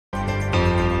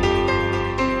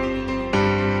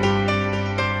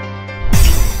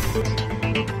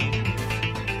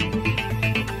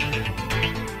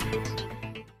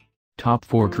Top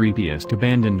 4 Creepiest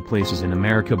Abandoned Places in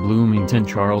America. Bloomington,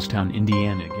 Charlestown,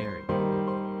 Indiana. Gary.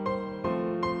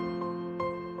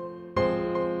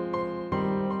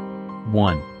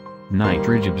 One. Night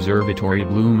Ridge Observatory,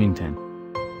 Bloomington.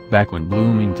 Back when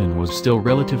Bloomington was still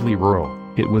relatively rural,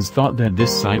 it was thought that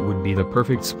this site would be the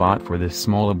perfect spot for this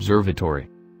small observatory.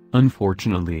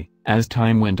 Unfortunately, as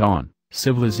time went on,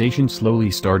 civilization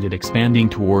slowly started expanding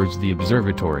towards the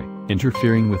observatory,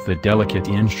 interfering with the delicate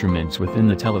instruments within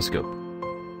the telescope.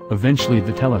 Eventually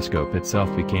the telescope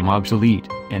itself became obsolete,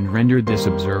 and rendered this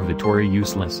observatory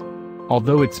useless.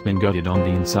 Although it's been gutted on the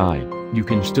inside, you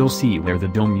can still see where the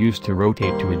dome used to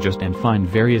rotate to adjust and find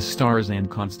various stars and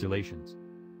constellations.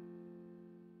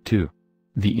 2.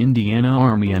 The Indiana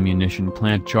Army Ammunition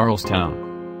Plant,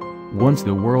 Charlestown. Once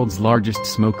the world's largest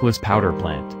smokeless powder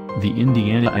plant, the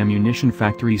Indiana Ammunition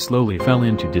Factory slowly fell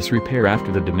into disrepair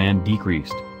after the demand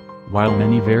decreased. While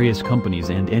many various companies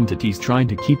and entities tried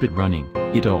to keep it running,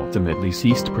 it ultimately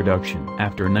ceased production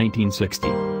after 1960.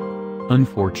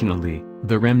 Unfortunately,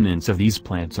 the remnants of these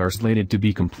plants are slated to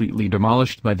be completely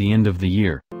demolished by the end of the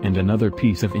year, and another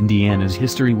piece of Indiana's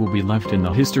history will be left in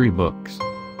the history books.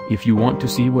 If you want to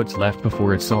see what's left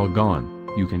before it's all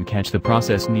gone, you can catch the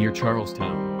process near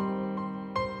Charlestown.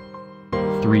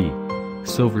 3.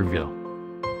 Silverville.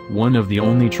 One of the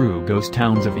only true ghost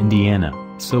towns of Indiana,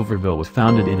 Silverville was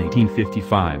founded in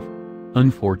 1855.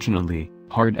 Unfortunately,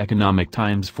 hard economic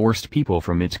times forced people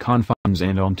from its confines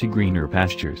and onto greener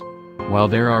pastures. While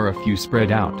there are a few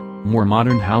spread out, more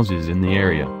modern houses in the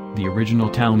area, the original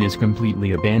town is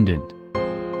completely abandoned.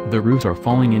 The roofs are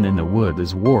falling in and the wood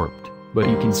is warped, but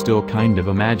you can still kind of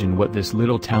imagine what this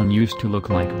little town used to look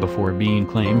like before being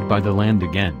claimed by the land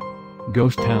again.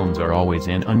 Ghost towns are always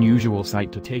an unusual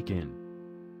sight to take in.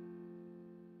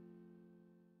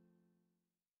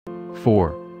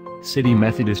 4. City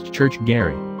Methodist Church,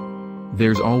 Gary.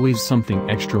 There's always something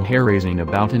extra hair-raising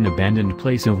about an abandoned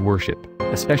place of worship,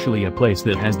 especially a place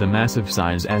that has the massive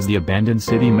size as the abandoned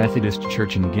City Methodist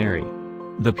Church in Gary.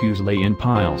 The pews lay in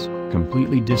piles,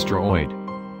 completely destroyed.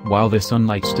 While the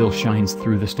sunlight still shines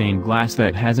through the stained glass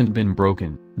that hasn't been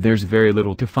broken, there's very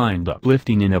little to find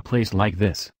uplifting in a place like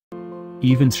this.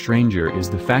 Even stranger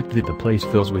is the fact that the place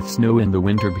fills with snow in the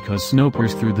winter because snow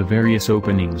pours through the various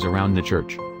openings around the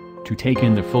church. To take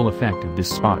in the full effect of this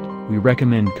spot, we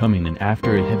recommend coming in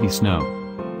after a heavy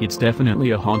snow. It's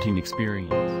definitely a haunting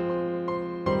experience.